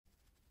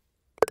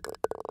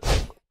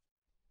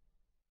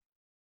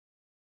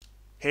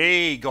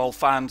Hey golf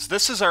fans,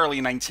 this is early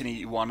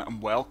 1981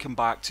 and welcome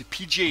back to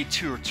PGA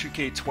Tour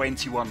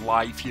 2K21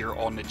 live here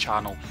on the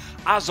channel.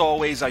 As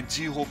always, I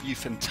do hope you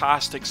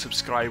fantastic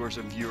subscribers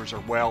and viewers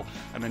are well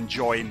and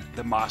enjoying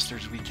the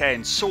Masters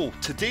weekend. So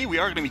today we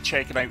are going to be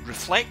checking out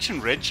Reflection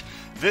Ridge.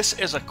 This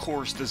is a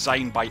course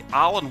designed by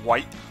Alan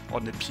White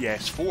on the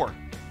PS4.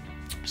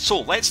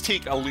 So let's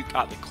take a look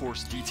at the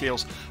course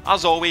details.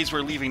 As always,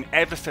 we're leaving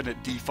everything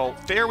at default.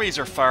 Fairways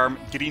are firm,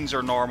 greens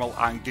are normal,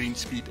 and green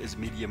speed is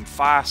medium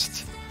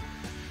fast.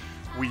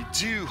 We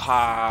do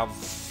have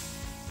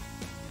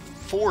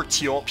 4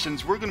 tee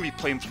options. We're going to be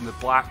playing from the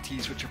black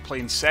tees, which are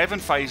playing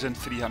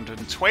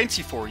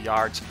 7,324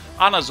 yards,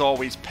 and as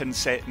always, pin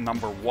set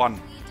number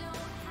 1.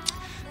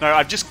 Now,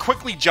 I've just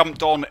quickly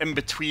jumped on in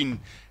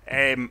between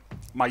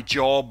my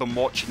job and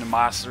watching the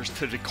Masters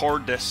to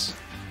record this.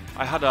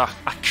 I had a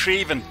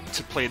craving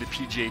to play the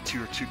PGA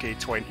Tour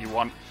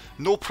 2K21.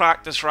 No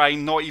practice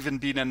round, not even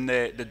been in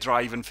the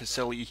driving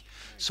facility,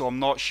 so I'm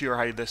not sure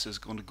how this is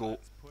going to go.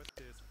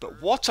 But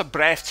what a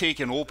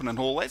breathtaking opening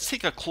hole. Let's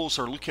take a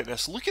closer look at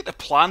this. Look at the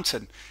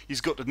planting.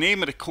 He's got the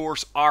name of the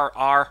course,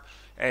 RR,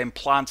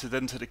 planted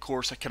into the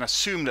course. I can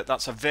assume that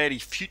that's a very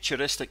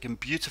futuristic and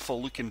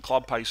beautiful looking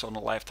clubhouse on the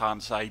left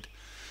hand side.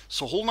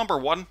 So hole number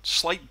 1,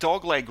 slight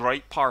dogleg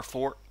right, par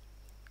 4.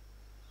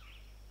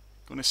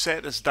 Going to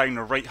set this down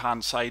the right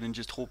hand side and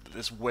just hope that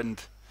this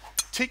wind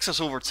takes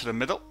us over to the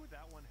middle.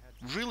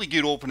 Really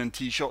good opening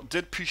tee shot.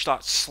 Did push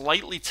that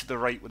slightly to the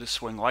right with a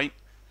swing line,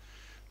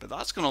 but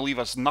that's going to leave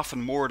us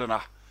nothing more than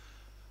a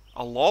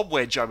lob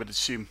wedge, I would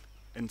assume,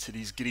 into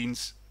these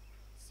greens.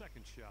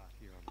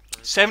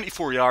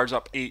 74 yards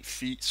up 8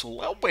 feet, so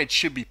lob wedge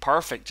should be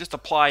perfect. Just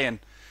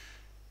applying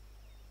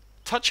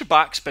touch of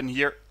backspin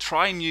here.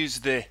 Try and use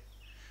the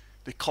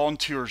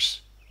contours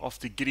of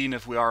the green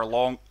if we are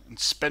long, and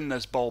spin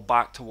this ball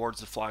back towards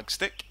the flag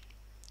stick.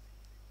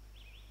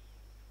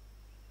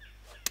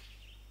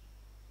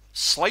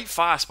 Slight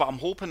fast, but I'm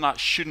hoping that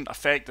shouldn't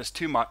affect us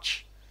too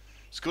much.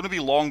 It's going to be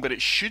long, but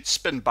it should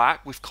spin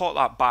back. We've caught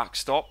that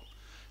backstop,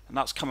 and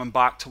that's coming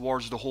back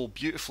towards the hole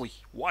beautifully.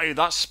 Wow,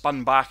 that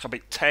spun back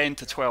about 10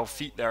 to 12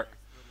 feet there.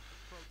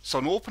 So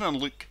an opening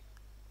look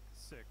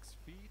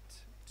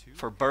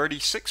for birdie.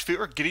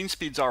 6-footer, green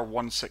speeds are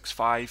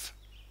 165.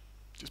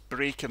 Just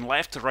breaking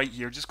left to right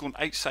here, just going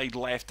outside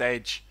left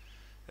edge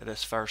of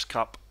this first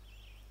cup.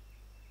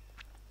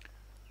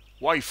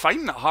 Wow,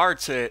 finding it hard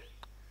to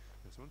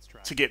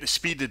get the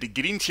speed of the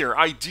greens here.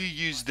 I do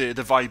use the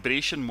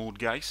vibration mode,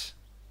 guys,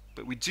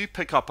 but we do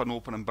pick up an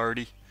opening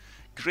birdie.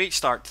 Great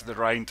start to the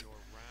round,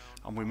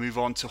 and we move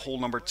on to hole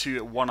number 2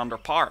 at 1 under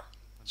par.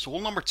 So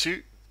hole number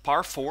 2,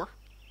 par 4,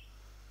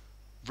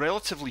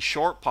 relatively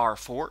short par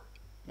 4.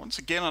 Once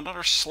again,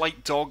 another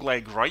slight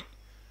dogleg right.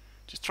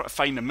 Just try to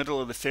find the middle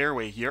of the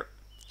fairway here.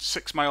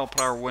 6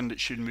 mile/hour wind, it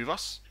should move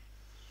us.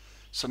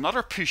 So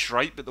another push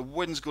right, but the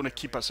wind's going to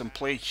keep us in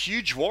play.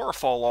 Huge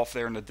waterfall off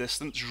there in the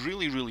distance.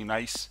 Really, really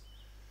nice.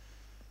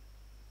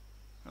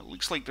 It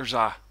looks like there's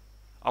a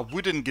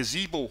wooden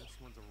gazebo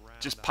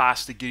just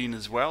past the green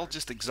as well.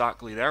 Just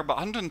exactly there. But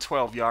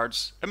 112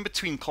 yards in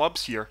between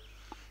clubs here.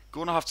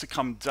 Going to have to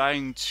come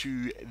down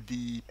to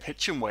the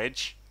pitching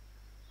wedge.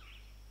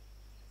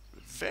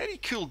 Very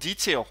cool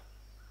detail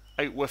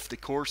out with the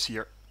course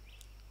here.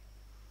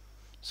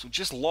 So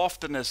just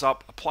lofting this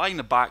up, applying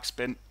the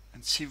backspin,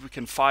 and see if we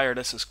can fire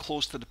this as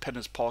close to the pin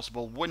as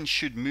possible. Wind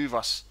should move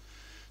us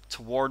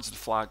towards the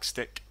flag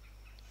stick.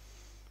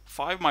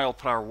 5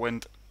 mile/hour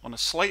wind on a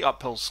slight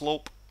uphill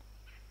slope.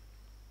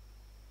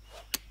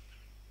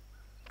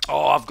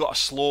 Oh, I've got a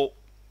slope.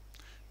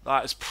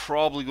 That is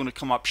probably going to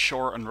come up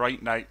short and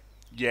right now.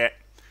 Yeah,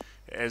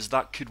 it is.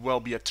 That could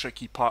well be a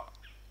tricky putt.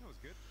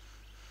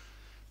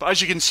 But as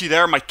you can see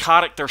there, my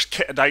character's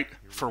kitted out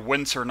for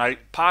winter now.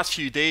 Past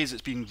few days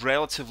it's been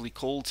relatively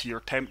cold here.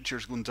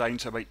 Temperature's going down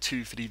to about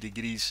 2-3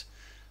 degrees.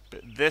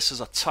 But this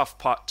is a tough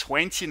putt.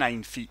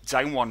 29 feet,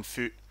 down 1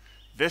 foot.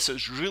 This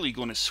is really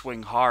going to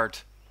swing hard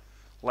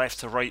left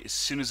to right as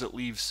soon as it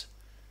leaves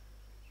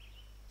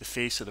the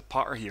face of the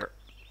putter here.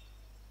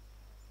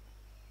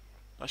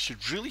 That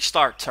should really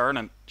start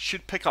turning.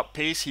 Should pick up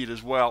pace here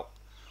as well.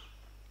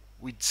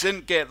 We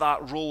didn't get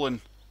that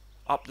rolling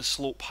up the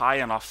slope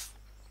high enough,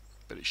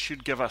 but it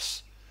should give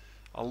us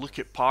a look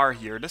at par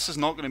here. This is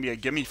not going to be a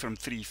gimme from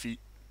 3 feet.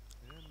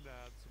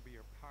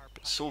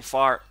 But so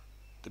far,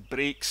 the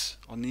breaks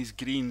on these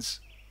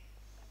greens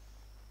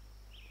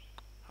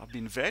have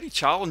been very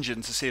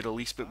challenging, to say the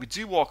least, but we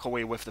do walk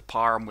away with the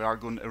par, and we are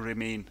going to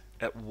remain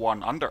at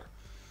 1 under.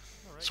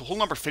 So hole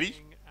number 3,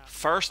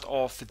 first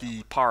off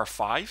the par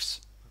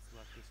 5s.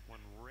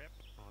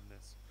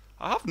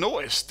 I have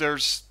noticed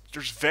there's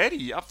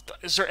very...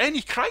 is there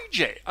any crowd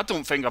yet? I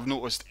don't think I've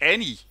noticed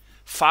any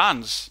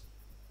fans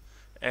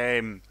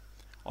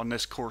on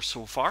this course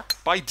so far.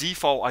 By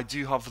default, I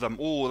do have them.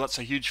 Oh, that's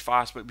a huge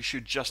fast, but we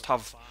should just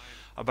have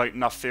about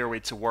enough fairway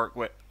to work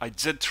with. I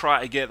did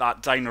try to get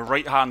that down the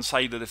right hand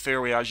side of the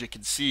fairway. As you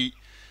can see,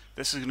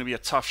 this is going to be a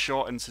tough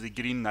shot into the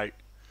green now.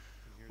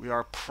 We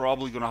are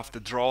probably going to have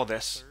to draw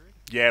this.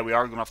 Yeah, we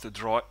are going to have to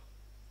draw it.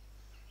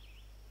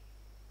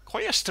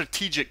 Quite a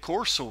strategic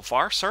course so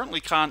far. Certainly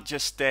can't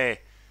just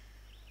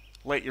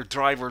let your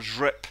drivers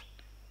rip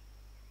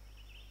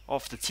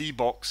off the tee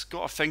box.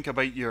 Got to think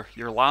about your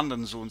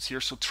landing zones here.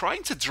 So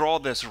trying to draw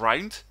this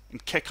round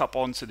and kick up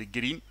onto the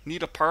green.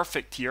 Need a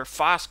perfect here.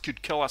 Fast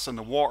could kill us in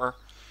the water.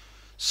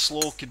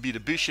 Slow could be the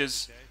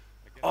bushes.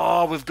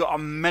 Oh, we've got a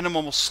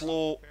minimal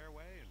slow.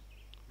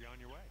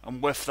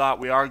 And with that,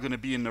 we are going to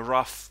be in the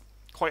rough.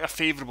 Quite a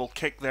favourable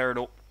kick there,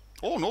 though.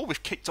 Oh no,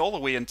 we've kicked all the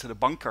way into the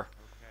bunker.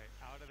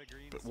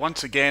 But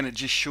once again, it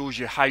just shows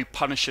you how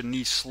punishing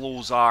these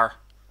slows are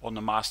on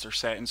the master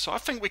settings. So I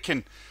think we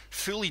can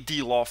fully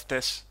de-loft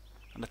this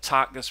and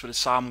attack this with a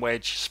sand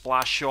wedge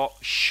splash shot.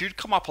 Should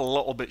come up a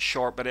little bit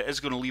short, but it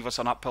is going to leave us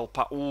an uphill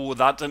putt. Oh,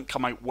 that didn't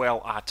come out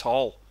well at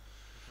all.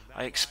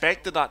 I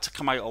expected that to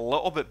come out a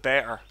little bit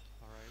better.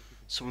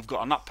 So we've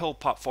got an uphill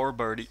putt for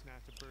birdie.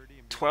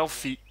 12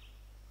 feet,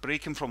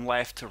 breaking from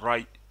left to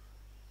right.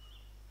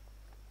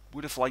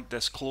 Would have liked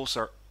this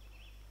closer.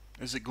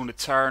 Is it going to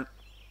turn?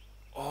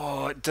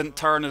 Oh, it didn't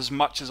turn as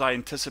much as I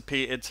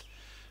anticipated.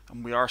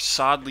 And we are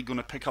sadly going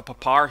to pick up a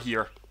par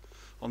here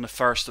on the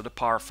first of the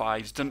par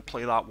 5s. Didn't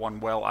play that one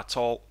well at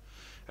all.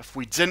 If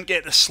we didn't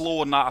get the slow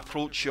on that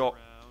approach shot,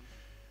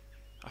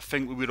 I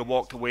think we would have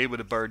walked away with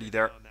a birdie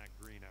there.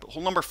 But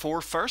hole number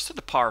 4, first of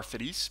the par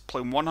 3s,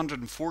 playing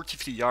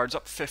 143 yards,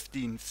 up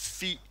 15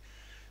 feet.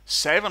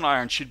 7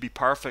 iron should be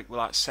perfect with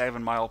that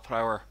 7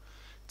 mile/hour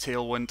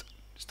tailwind.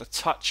 Just a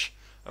touch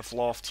of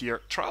loft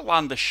here. Try to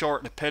land this short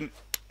of the pin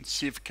and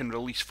see if it can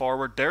release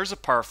forward. There's a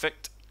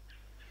perfect.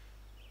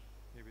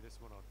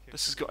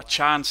 This has got a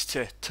chance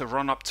to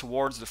run up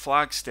towards the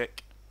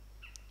flagstick.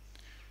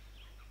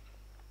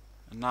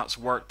 And that's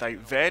worked out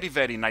very,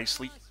 very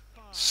nicely.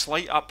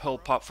 Slight uphill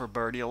putt for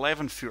birdie.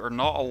 11 footer.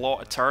 Not a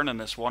lot of turn in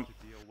this one.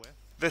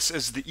 This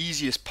is the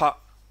easiest putt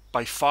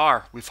by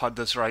far we've had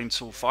this round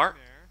so far.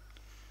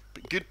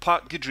 But good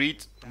putt, good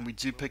read. And we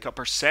do pick up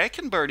our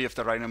second birdie of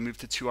the round and move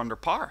to 2 under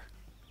par.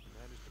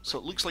 So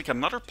it looks like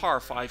another par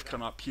 5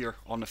 coming up here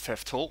on the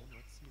 5th hole.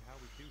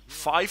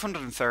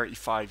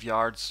 535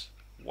 yards.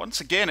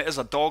 Once again, it is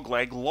a dog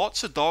leg.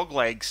 Lots of dog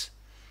legs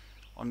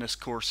on this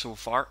course so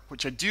far,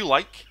 which I do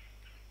like.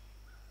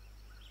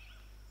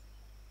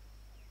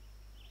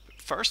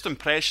 But first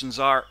impressions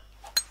are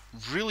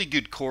really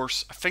good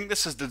course. I think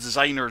this is the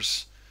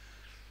designer's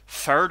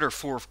 3rd or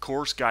 4th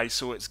course, guys,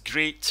 so it's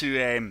great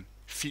to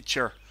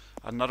feature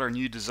another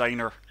new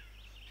designer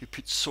who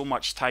puts so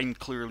much time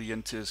clearly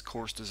into his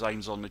course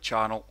designs on the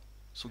channel.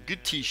 So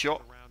good tee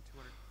shot.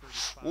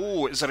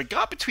 Oh, is there a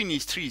gap between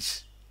these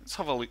trees? Let's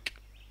have a look.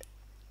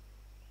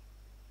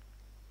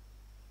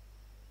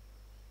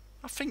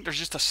 I think there's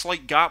just a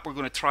slight gap we're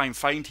going to try and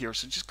find here.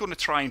 So just going to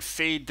try and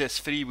fade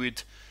this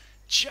 3-wood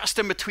just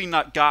in between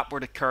that gap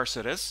where the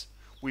cursor is.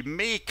 We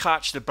may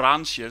catch the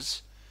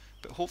branches,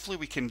 but hopefully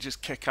we can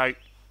just kick out.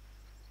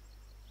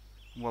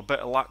 With a bit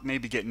of luck,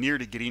 maybe get near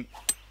the green.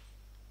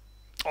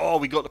 Oh,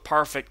 we got the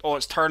perfect. Oh,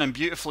 it's turning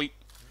beautifully.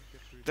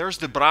 There's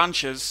the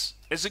branches.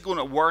 Is it going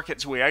to work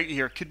its way out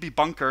here? Could be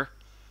bunker.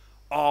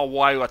 Oh,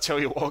 wow. I tell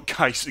you what,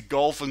 guys, the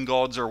golfing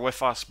gods are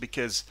with us,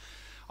 because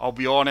I'll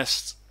be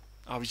honest,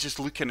 I was just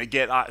looking to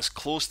get that as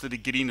close to the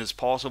green as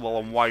possible,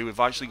 and wow, we've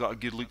actually got a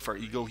good look for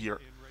eagle here.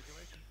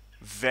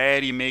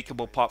 Very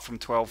makeable putt from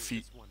 12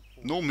 feet.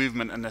 No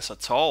movement in this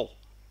at all.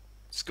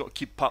 Just got to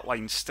keep putt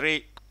line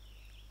straight,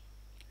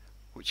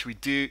 which we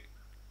do.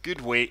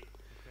 Good weight,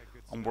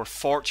 and we're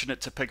fortunate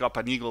to pick up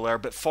an eagle there,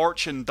 but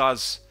fortune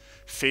does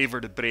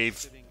favour the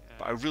brave.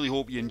 But I really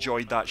hope you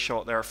enjoyed that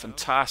shot there.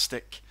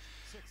 Fantastic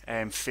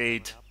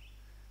fade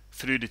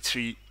through the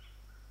tree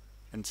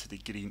into the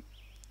green.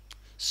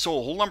 So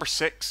hole number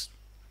 6,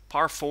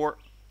 par 4.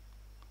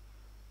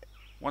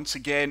 Once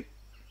again,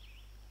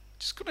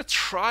 just going to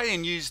try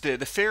and use the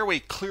fairway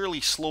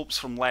clearly slopes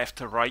from left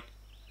to right.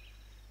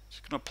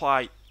 Just going to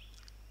apply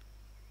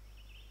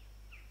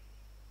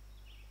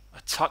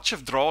a touch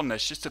of draw on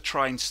this just to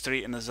try and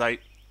straighten this out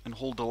and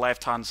hold the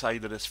left hand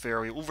side of this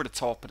fairway over the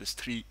top of this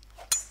tree.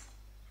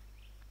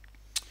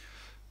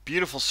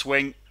 Beautiful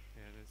swing.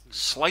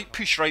 Slight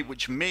push right,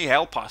 which may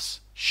help us.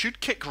 Should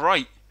kick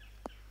right.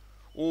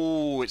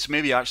 Oh, it's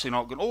maybe actually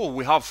not going. Oh,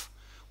 we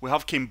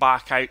have came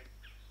back out.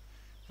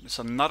 And it's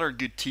another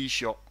good tee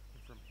shot.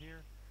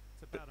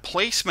 But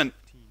placement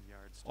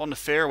on the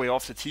fairway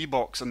off the tee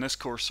box in this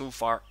course so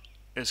far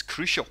is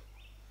crucial.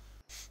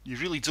 You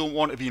really don't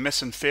want to be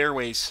missing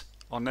fairways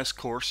on this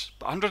course.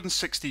 But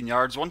 116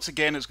 yards. Once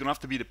again, it's going to have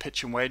to be the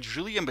pitch and wedge,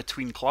 really in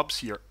between clubs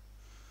here.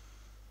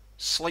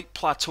 Slight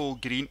plateau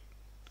green.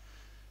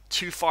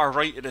 Too far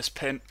right of this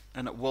pin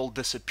and it will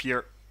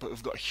disappear. But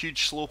we've got a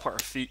huge slope at our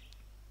feet.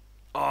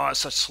 Oh,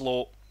 it's a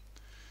slope.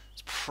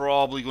 It's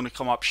probably going to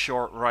come up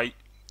short right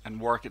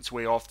and work its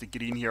way off the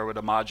green here, I would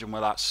imagine,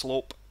 with that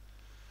slope.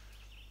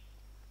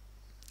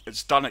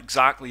 It's done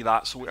exactly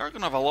that. So we are going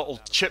to have a little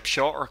chip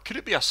shot, or could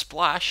it be a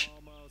splash?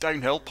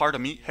 Downhill,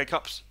 pardon me,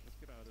 hiccups.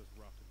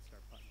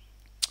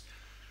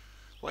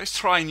 Let's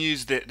try and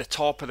use the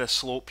top of this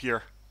slope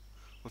here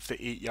with the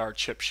 8-yard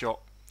chip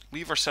shot.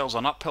 Leave ourselves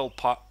an uphill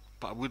putt,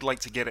 but I would like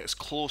to get it as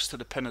close to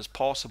the pin as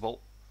possible.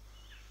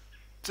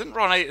 Didn't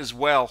run out as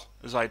well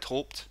as I'd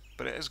hoped,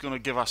 but it is going to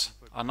give us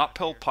an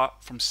uphill putt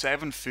from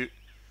 7 foot,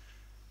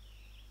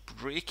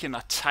 breaking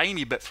a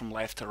tiny bit from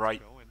left to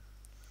right.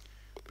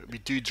 But we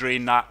do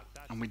drain that,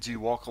 and we do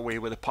walk away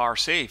with a par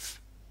save.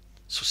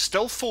 So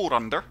still 4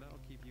 under.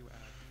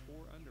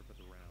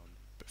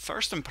 But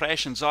first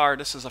impressions are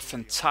this is a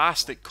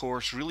fantastic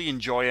course, really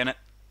enjoying it.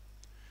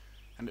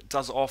 And it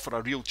does offer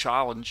a real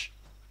challenge.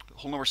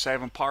 Hole number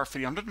 7, par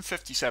 3,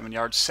 157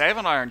 yards.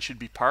 7 iron should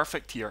be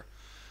perfect here.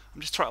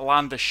 I'm just trying to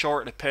land this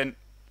short of the pin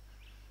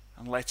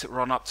and let it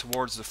run up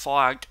towards the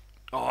flag.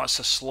 Oh, it's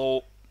a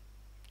slope.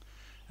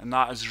 And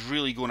that is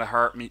really going to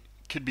hurt me.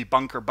 Could be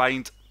bunker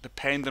bind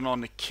depending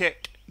on the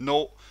kick.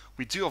 No,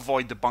 we do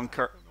avoid the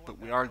bunker, but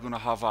we are going to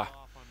have a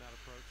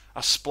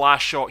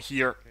splash shot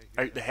here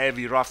out the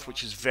heavy rough,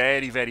 which is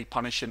very, very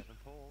punishing.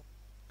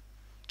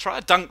 Try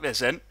to dunk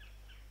this in.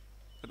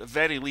 At the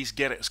very least,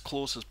 get it as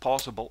close as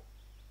possible.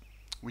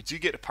 We do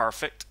get it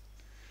perfect.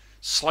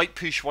 Slight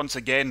push once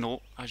again,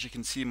 though, as you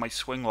can see in my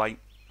swing line.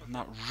 And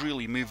that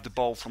really moved the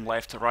ball from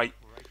left to right.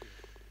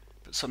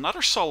 But it's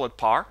another solid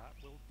par.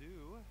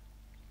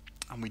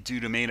 And we do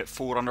remain at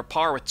 4 under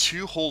par with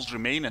 2 holes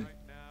remaining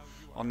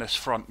on this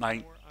front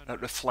 9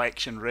 at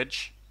Reflection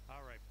Ridge.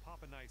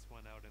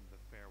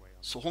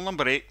 So hole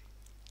number 8.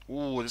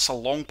 Oh, it's a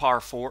long par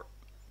 4.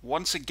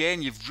 Once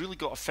again, you've really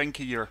got to think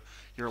of your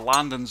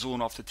landing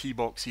zone off the tee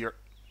box here.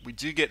 We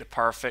do get the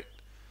perfect.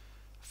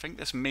 I think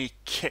this may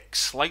kick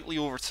slightly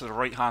over to the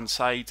right hand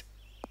side.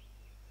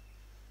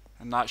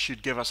 And that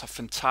should give us a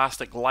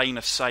fantastic line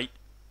of sight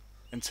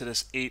into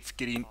this 8th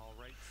green.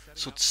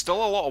 So it's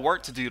still a lot of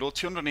work to do though.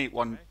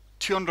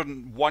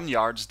 201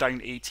 yards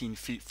down 18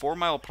 feet, 4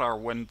 mile per hour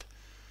wind.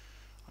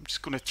 I'm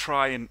just going to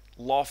try and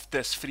loft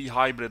this free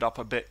hybrid up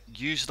a bit,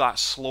 use that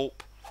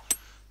slope,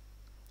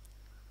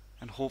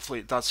 and hopefully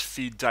it does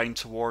feed down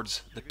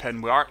towards the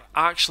pin. We are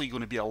actually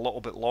going to be a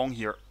little bit long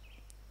here.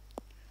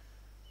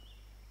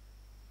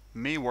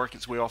 May work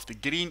its way off the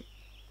green.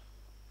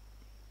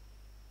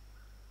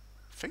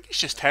 I think it's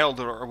just held,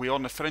 or are we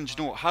on the fringe?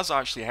 No, it has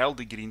actually held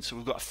the green, so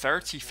we've got a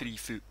 33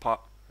 foot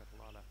putt.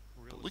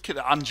 But look at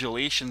the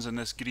undulations in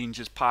this green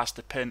just past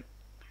the pin.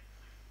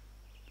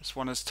 This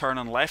one is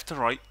turning left to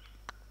right.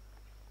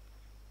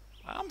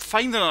 I'm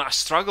finding it a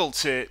struggle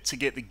to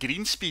get the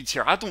green speeds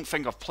here. I don't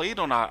think I've played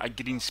on a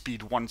green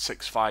speed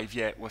 165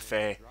 yet with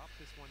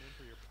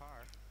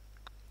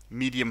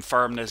medium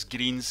firmness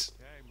greens.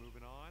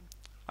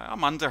 I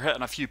am under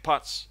hitting a few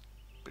putts,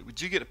 but we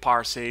do get a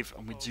par save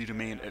and we do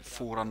remain at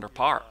 4 under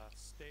par.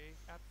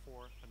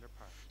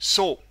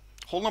 So,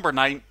 hole number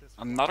 9,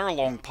 another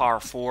long par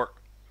 4.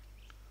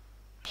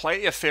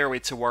 Plenty of fairway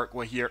to work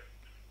with here.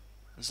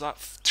 Is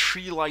that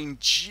tree line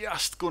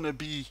just going to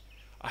be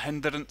a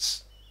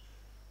hindrance?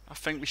 I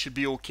think we should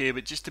be okay,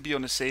 but just to be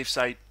on the safe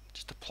side,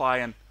 just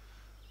applying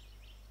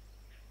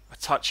a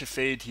touch of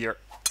fade here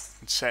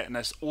and setting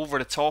this over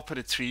the top of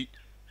the tree.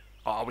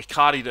 Oh, we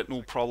carried it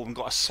no problem,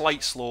 got a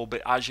slight slow,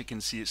 but as you can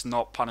see it's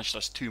not punished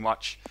us too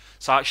much.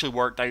 It's actually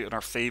worked out in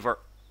our favour,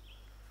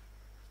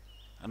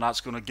 and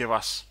that's going to give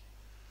us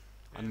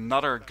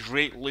another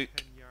great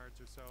look.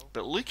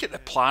 But look at the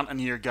planting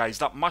here, guys.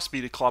 That must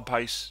be the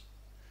clubhouse.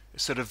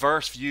 It's a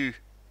reverse view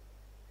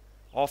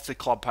of the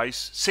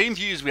clubhouse, same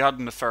view as we had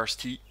in the first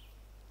tee.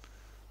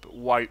 But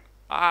wow,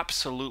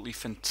 absolutely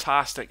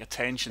fantastic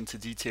attention to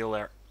detail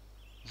there.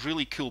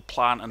 Really cool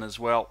planting as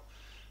well.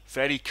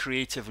 Very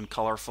creative and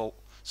colourful.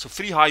 So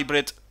free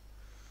hybrid.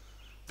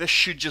 This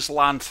should just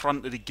land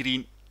front of the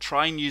green.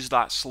 Try and use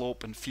that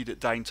slope and feed it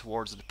down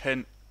towards the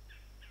pin.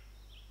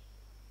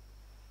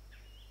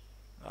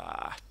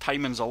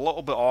 Timing's a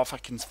little bit off. I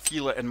can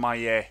feel it in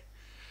my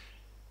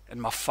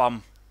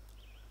thumb.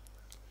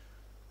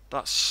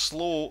 That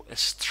slow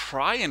is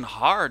trying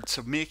hard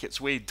to make its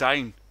way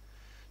down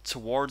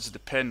towards the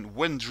pin.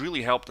 Wind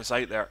really helped us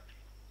out there.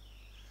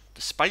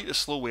 Despite the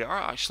slow, we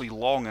are actually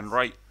long and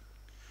right.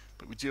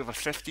 But we do have a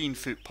 15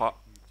 foot putt,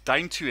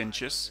 down 2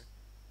 inches.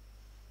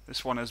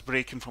 This one is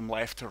breaking from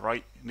left to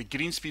right. And the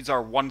green speeds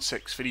are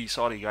 163,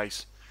 sorry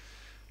guys.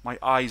 My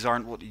eyes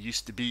aren't what they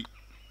used to be.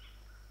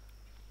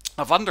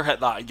 I've underhit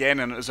that again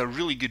and it was a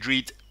really good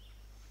read.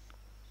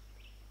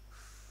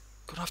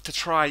 Gonna have to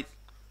try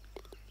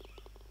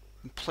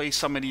and play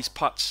some of these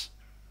putts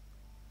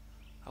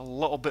a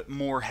little bit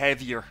more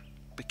heavier,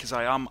 because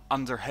I am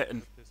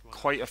underhitting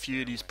quite a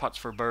few of these putts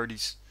for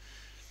birdies.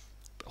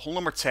 But hole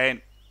number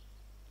 10,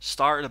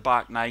 start of the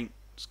back 9.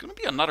 It's going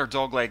to be another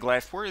dogleg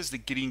left. Where is the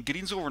green?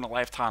 Green's over on the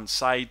left hand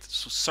side,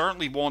 so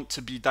certainly want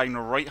to be down the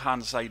right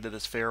hand side of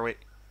this fairway.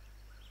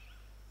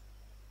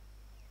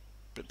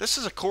 But this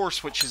is a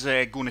course which is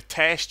going to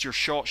test your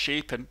shot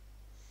shaping.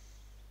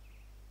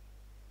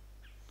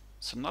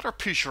 It's another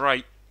push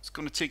right. It's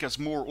going to take us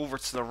more over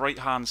to the right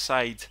hand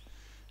side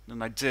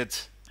than I did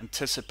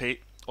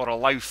anticipate or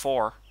allow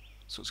for.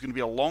 So it's going to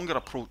be a longer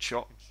approach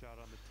shot.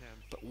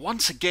 But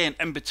once again,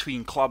 in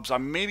between clubs,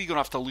 I'm maybe going to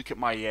have to look at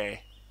my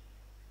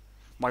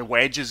my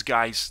wedges,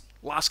 guys.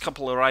 Last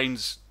couple of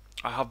rounds,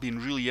 I have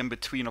been really in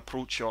between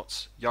approach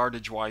shots,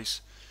 yardage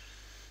wise.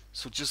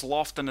 So just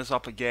lofting this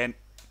up again.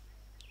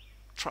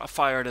 Try to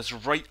fire this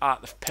right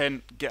at the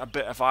pin, get a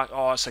bit of...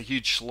 Oh, it's a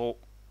huge slope.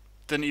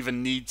 Didn't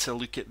even need to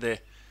look at the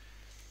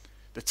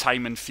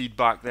timing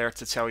feedback there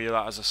to tell you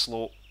that is a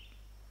slope.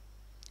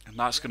 And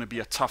that's going to be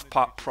a tough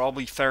putt,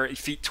 probably 30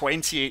 feet,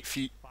 28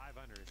 feet.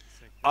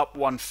 Up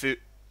 1 foot.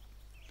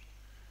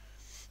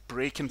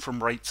 Breaking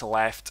from right to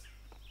left.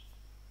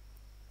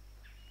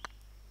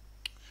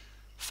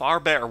 Far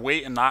better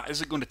weight in that.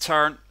 Is it going to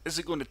turn? Is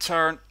it going to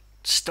turn?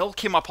 Still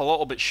came up a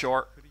little bit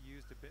short.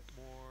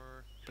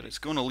 But it's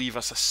going to leave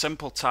us a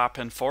simple tap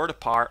in for the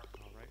par.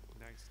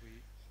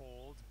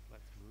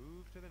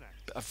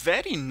 A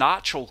very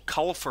natural,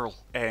 colourful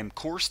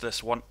course,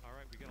 this one.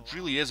 It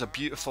really is a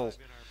beautiful,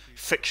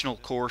 fictional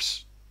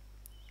course.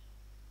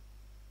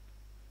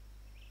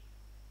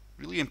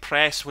 Really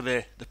impressed with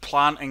the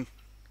planting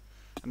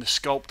and the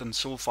sculpting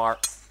so far.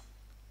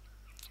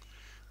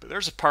 But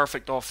there's a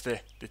perfect off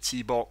the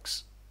tee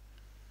box.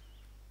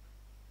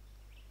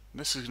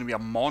 This is going to be a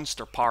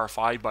monster par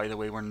 5, by the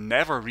way. We're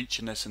never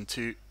reaching this in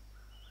 2.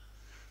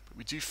 But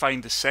we do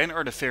find the centre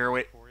of the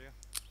fairway.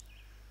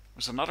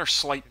 There's another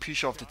slight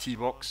push off the tee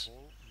box.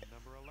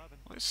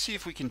 Let's see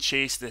if we can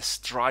chase this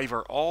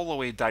driver all the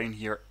way down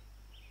here.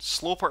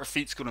 Slope at our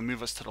feet's going to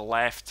move us to the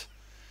left.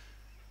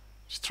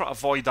 Just try to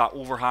avoid that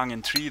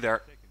overhanging tree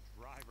there.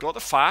 Got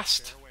the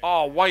fast.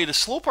 Oh, wow, the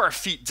slope at our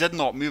feet did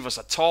not move us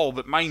at all.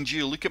 But mind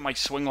you, look at my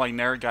swing line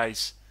there,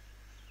 guys.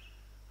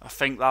 I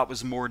think that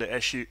was more the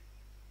issue.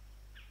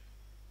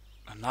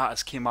 And that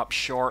has came up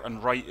short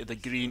and right of the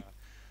green.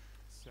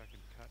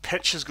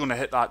 Pitch is going to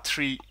hit that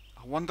tree.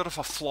 I wonder if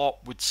a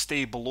flop would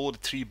stay below the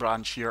tree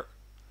branch here.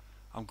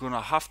 I'm going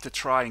to have to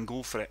try and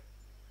go for it.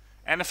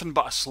 Anything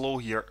but a slow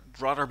here.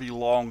 I'd rather be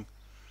long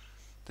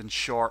than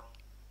short.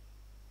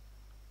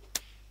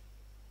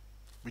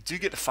 We do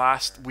get the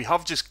fast. We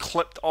have just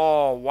clipped.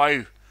 Oh,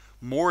 wow.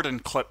 More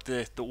than clipped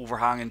the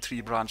overhanging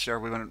tree branch there.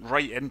 We went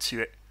right into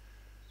it.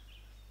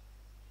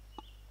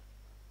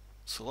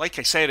 So like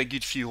I said a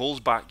good few holes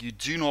back, you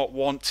do not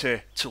want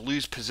to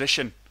lose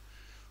position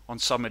on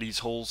some of these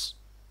holes.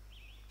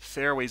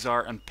 Fairways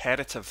are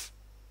imperative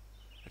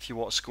if you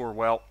want to score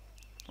well.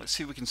 Let's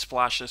see if we can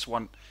splash this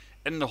one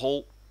in the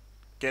hole.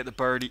 Get the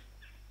birdie.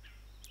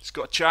 It's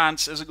got a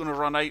chance. Is it going to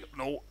run out?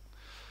 No.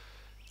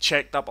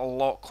 Checked up a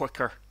lot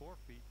quicker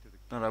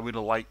than I would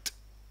have liked.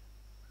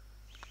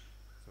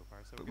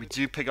 But we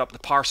do pick up the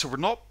par. So we're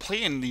not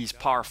playing these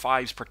par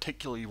 5s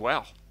particularly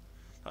well.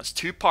 That's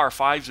 2 par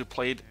 5s we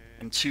played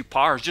and 2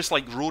 pars. Just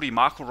like Rory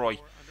McIlroy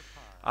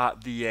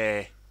at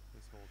the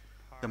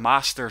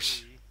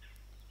Masters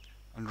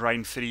and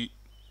round 3.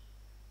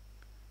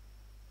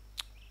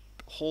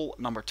 Hole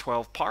number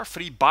 12. Par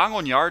 3. Bang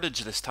on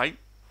yardage this time.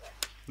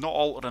 Not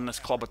altering this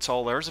club at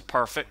all. There's a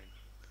perfect.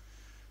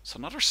 So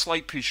another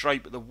slight push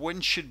right, but the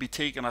wind should be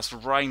taking us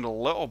around a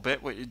little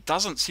bit, which it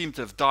doesn't seem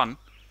to have done.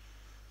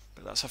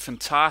 But that's a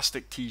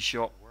fantastic tee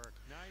shot.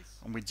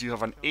 And we do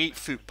have an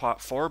 8-foot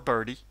putt for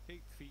birdie.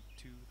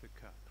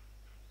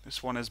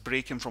 This one is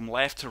breaking from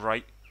left to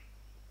right.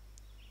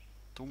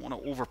 Don't want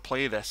to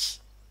overplay this.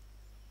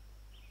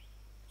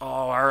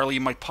 Oh, early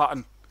my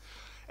putting.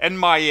 In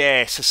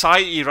my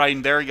society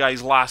round there,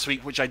 guys, last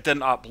week, which I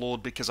didn't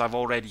upload because I've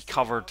already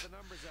covered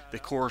the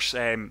course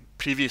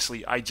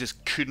previously, I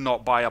just could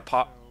not buy a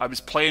putt. I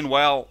was playing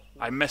well.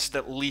 I missed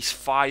at least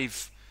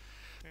 5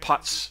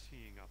 putts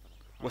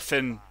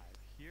within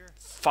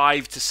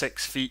 5 to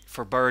 6 feet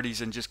for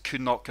birdies and just could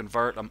not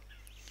convert them.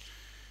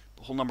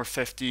 Hole number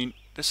 15.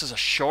 This is a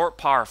short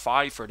par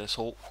 5 for this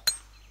hole.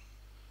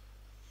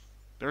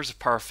 There's a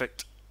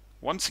perfect.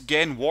 Once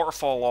again,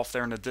 waterfall off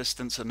there in the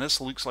distance, and this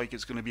looks like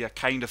it's going to be a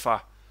kind of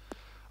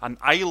an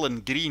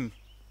island green.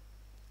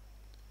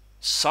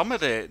 Some of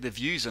the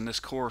views in this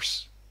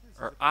course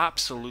are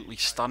absolutely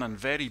stunning.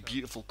 Very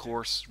beautiful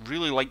course.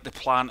 Really like the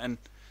planting.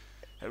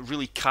 It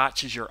really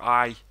catches your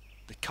eye.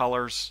 The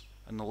colours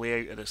and the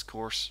layout of this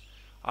course.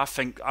 I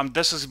think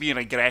this is being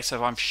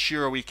aggressive. I'm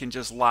sure we can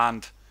just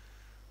land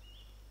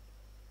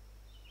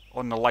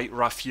on the light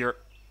rough here,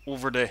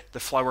 over the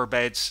flower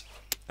beds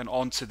and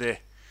onto the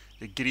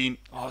green.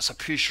 Oh, it's a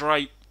push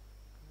right.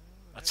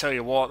 I tell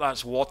you what,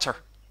 that's water.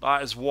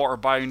 That is water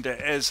bound.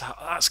 It is.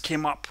 That's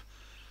came up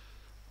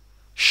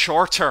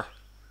shorter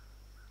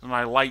than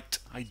I liked.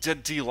 I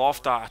did deal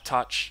off that a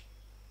touch.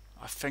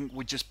 I think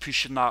we're just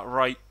pushing that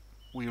right.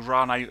 We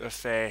ran out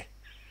of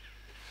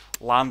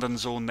landing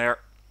zone there.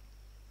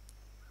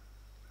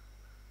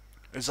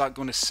 Is that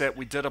going to sit?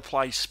 We did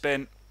apply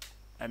spin.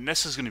 And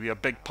this is going to be a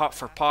big putt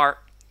for par.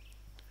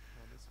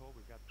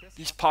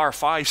 These par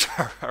 5s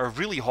are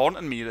really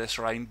haunting me this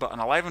round. But an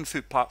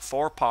 11-foot putt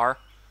for par.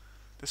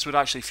 This would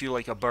actually feel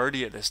like a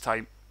birdie at this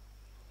time.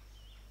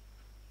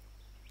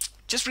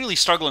 Just really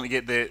struggling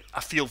to get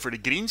a feel for the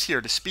greens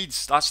here. The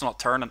speeds, that's not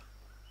turning.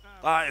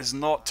 That is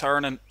not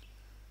turning.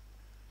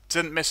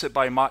 Didn't miss it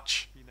by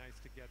much.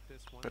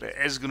 But it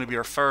is going to be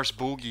our first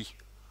bogey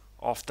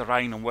off the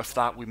round. And with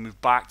that, we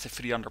move back to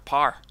 3 under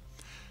par.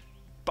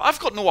 But I've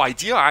got no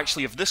idea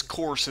actually if this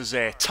course is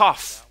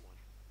tough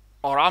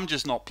or I'm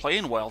just not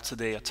playing well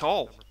today at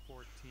all.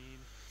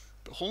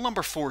 But hole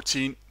number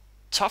 14,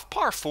 Tough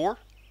par 4.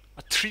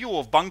 A trio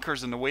of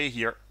bunkers in the way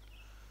here.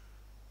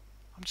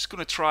 I'm just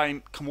going to try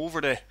and come over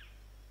the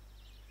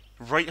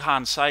right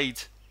hand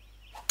side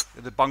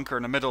of the bunker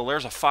in the middle.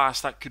 There's a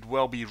fast. That could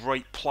well be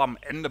right plumb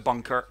in the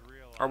bunker.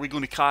 Are we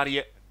going to carry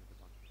it?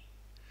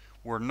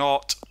 We're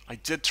not. I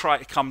did try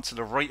to come to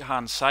the right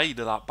hand side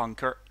of that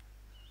bunker.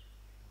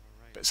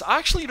 But it's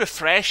actually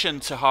refreshing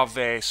to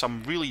have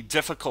some really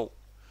difficult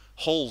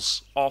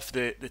holes off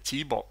the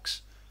tee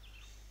box.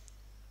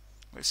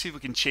 Let's see if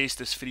we can chase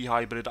this free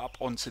hybrid up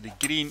onto the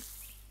green.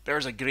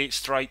 There's a great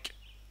strike.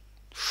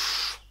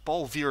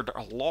 Ball veered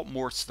a lot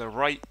more to the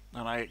right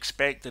than I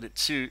expected it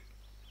to.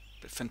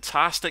 But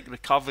fantastic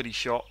recovery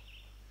shot.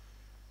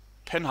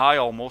 Pin high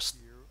almost.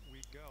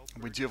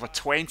 We do have a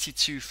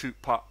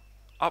 22-foot putt.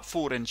 Up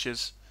 4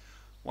 inches.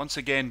 Once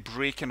again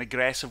breaking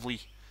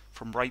aggressively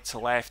from right to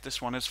left.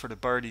 This one is for the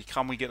birdie.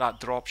 Can we get that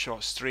drop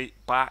shot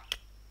straight back?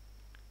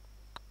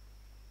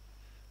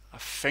 I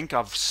think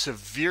I've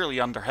severely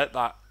underhit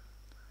that.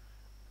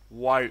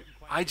 Wow,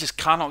 I just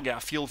cannot get a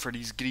feel for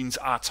these greens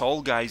at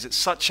all, guys. It's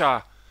such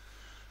a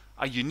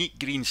unique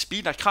green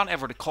speed. I can't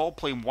ever recall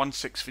playing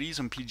 163s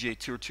on PGA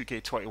Tour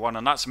 2K21,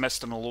 and that's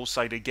missed on the low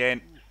side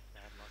again.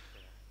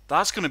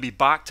 That's going to be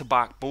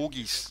back-to-back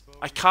bogeys.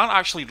 I can't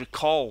actually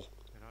recall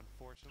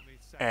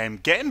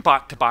getting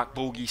back-to-back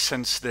bogeys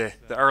since the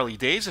early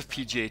days of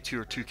PGA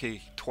Tour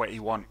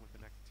 2K21.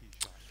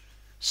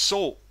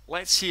 So,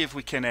 let's see if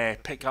we can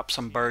pick up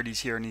some birdies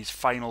here in these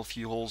final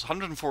few holes.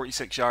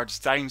 146 yards,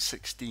 down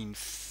 16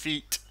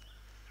 feet.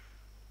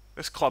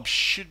 This club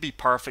should be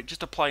perfect.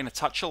 Just applying a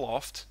touch of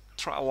loft.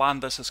 Try to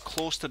land this as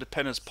close to the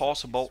pin as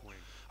possible.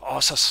 Oh,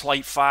 it's a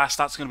slight fast.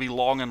 That's going to be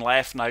long and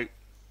left now.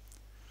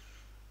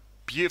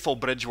 Beautiful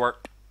bridge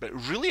work. But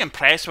really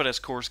impressed with this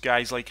course,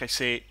 guys. Like I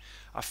say,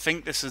 I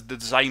think this is the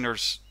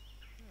designer's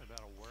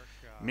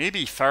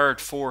maybe 3rd,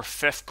 4th,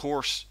 5th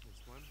course.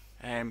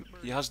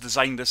 He has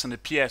designed this in the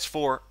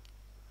PS4,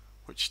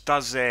 which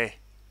does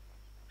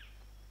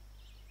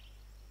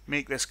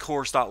make this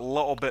course that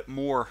little bit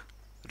more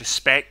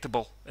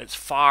respectable. It's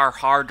far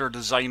harder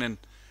designing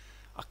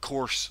a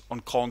course on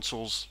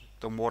consoles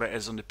than what it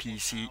is on the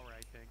PC.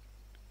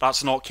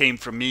 That's not came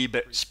from me,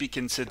 but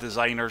speaking to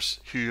designers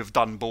who have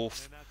done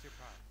both,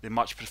 they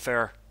much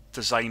prefer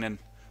designing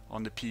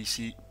on the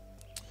PC.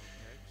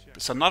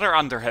 It's another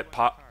underhit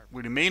putt.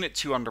 We remain at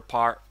 2 under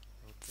par.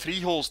 3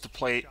 holes to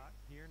play.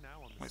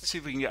 Let's see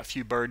if we can get a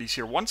few birdies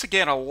here. Once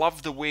again, I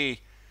love the way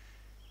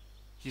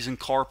he's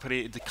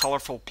incorporated the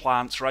colourful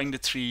plants around the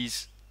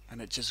trees,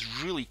 and it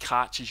just really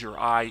catches your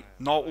eye.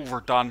 Not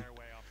overdone.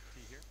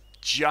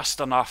 Just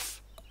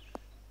enough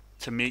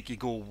to make you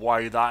go,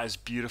 wow, that is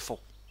beautiful.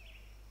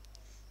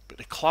 But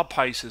the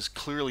clubhouse is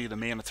clearly the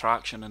main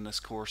attraction in this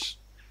course,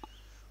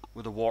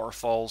 with the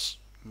waterfalls.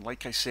 And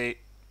like I say,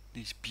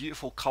 these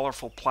beautiful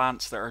colourful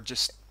plants that are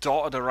just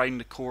dotted around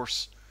the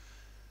course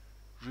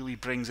really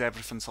brings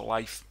everything to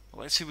life.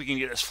 Let's see if we can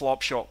get this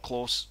flop shot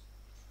close.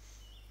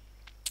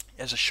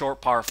 It's a short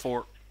par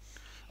 4.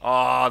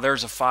 Ah,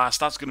 there's a fast.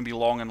 That's going to be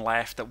long and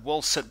left. It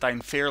will sit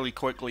down fairly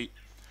quickly.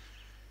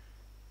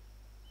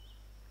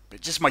 But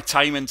just my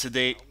timing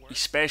today,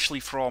 especially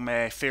from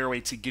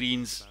fairway to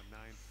greens,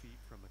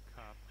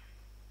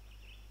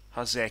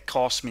 has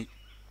cost me.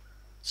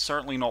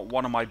 Certainly not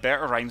one of my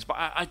better rounds, but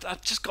I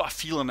just got a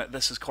feeling that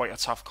this is quite a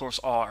tough course.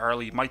 Oh,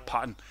 early, my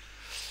putting.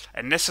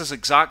 And this is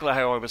exactly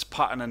how I was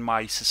putting in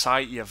my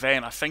society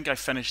event. I think I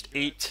finished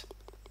 8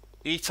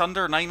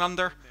 under, 9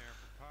 under.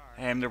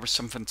 There was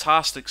some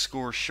fantastic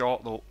scores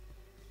shot though.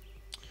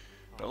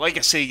 But like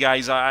I say,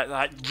 guys,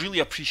 I really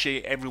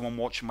appreciate everyone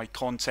watching my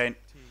content.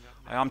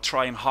 I am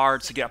trying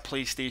hard to get a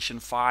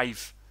PlayStation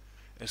 5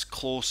 as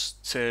close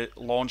to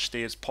launch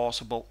day as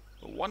possible.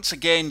 But once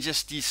again,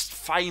 just these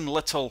fine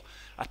little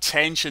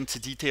attention to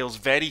details,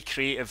 very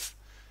creative.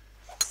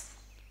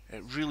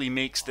 It really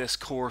makes this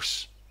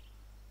course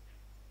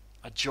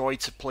a joy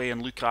to play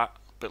and look at.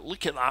 But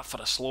look at that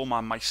for a slow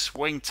man. My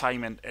swing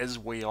timing is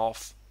way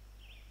off.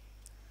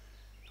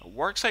 It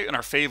works out in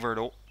our favour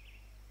though.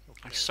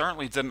 I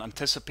certainly didn't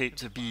anticipate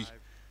to be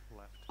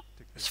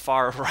as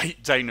far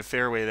right down the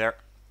fairway there.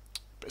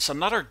 But it's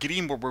another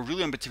green where we're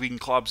really in between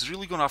clubs.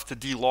 Really going to have to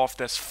de-loft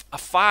this. A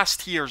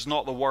fast here is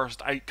not the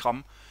worst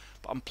outcome,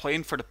 but I'm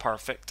playing for the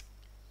perfect.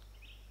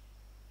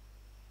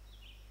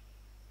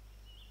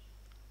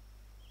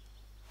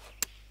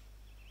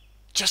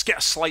 Just get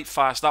a slight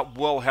fast. That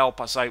will help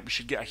us out. We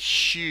should get a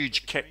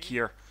huge kick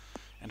here,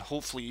 and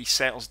hopefully he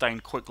settles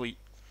down quickly.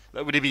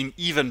 That would have been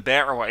even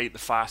better without the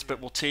fast, but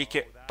we'll take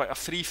it. But a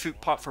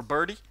 3-foot putt for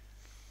birdie.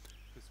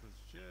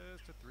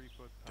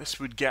 This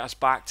would get us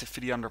back to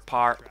 3 under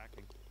par.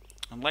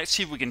 And let's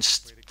see if we can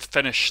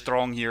finish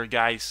strong here,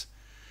 guys.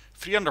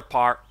 3 under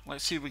par.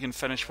 Let's see if we can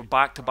finish with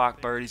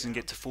back-to-back birdies and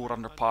get to 4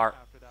 under par.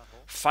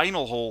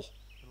 Final hole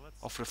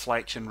of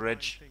Reflection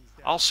Ridge.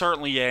 I'll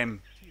certainly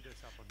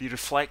be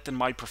reflecting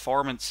my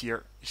performance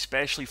here,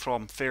 especially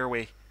from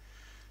fairway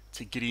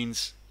to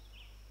greens.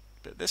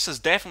 But this is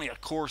definitely a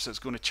course that's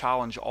going to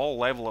challenge all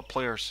level of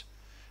players.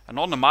 And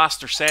on the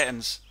master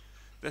settings,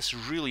 this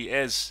really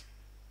is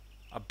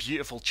A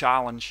beautiful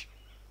challenge.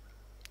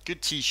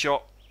 Good tee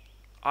shot.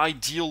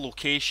 Ideal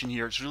location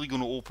here. It's really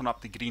going to open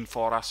up the green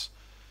for us.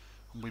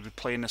 And we'll be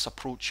playing this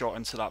approach shot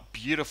into that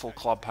beautiful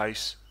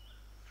clubhouse.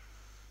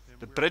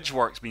 The bridge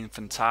work's been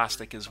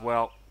fantastic as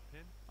well.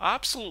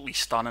 Absolutely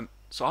stunning.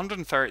 So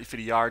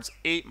 133 yards,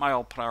 8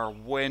 mile per hour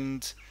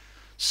wind,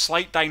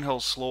 slight downhill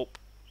slope.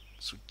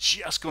 So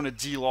just going to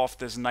deal off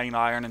this 9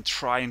 iron and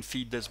try and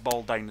feed this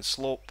ball down the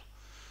slope.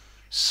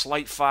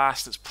 Slight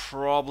fast. It's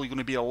probably going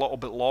to be a little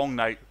bit long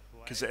now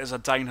because it is a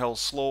downhill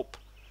slope.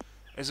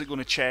 Is it going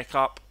to check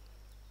up?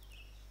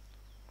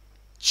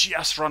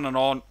 Just running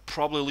on.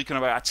 Probably looking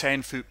about a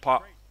 10-foot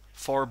putt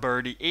for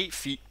birdie. 8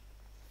 feet.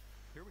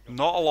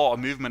 Not a lot of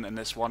movement in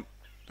this one.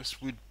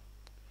 This would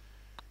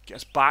get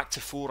us back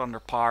to 4 under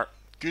par.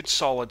 Good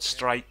solid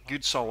strike.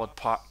 Good solid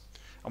putt.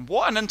 And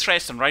what an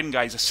interesting round,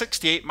 guys. A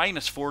 68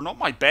 -4. Not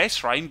my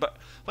best round, but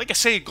like I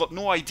say, got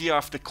no idea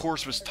if the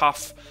course was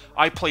tough,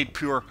 I played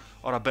poor,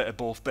 or a bit of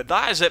both. But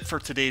that is it for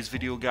today's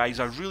video, guys.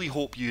 I really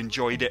hope you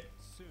enjoyed it.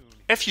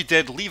 If you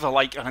did, leave a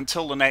like, and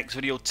until the next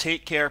video,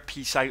 take care,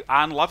 peace out,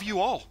 and love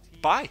you all.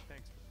 Bye.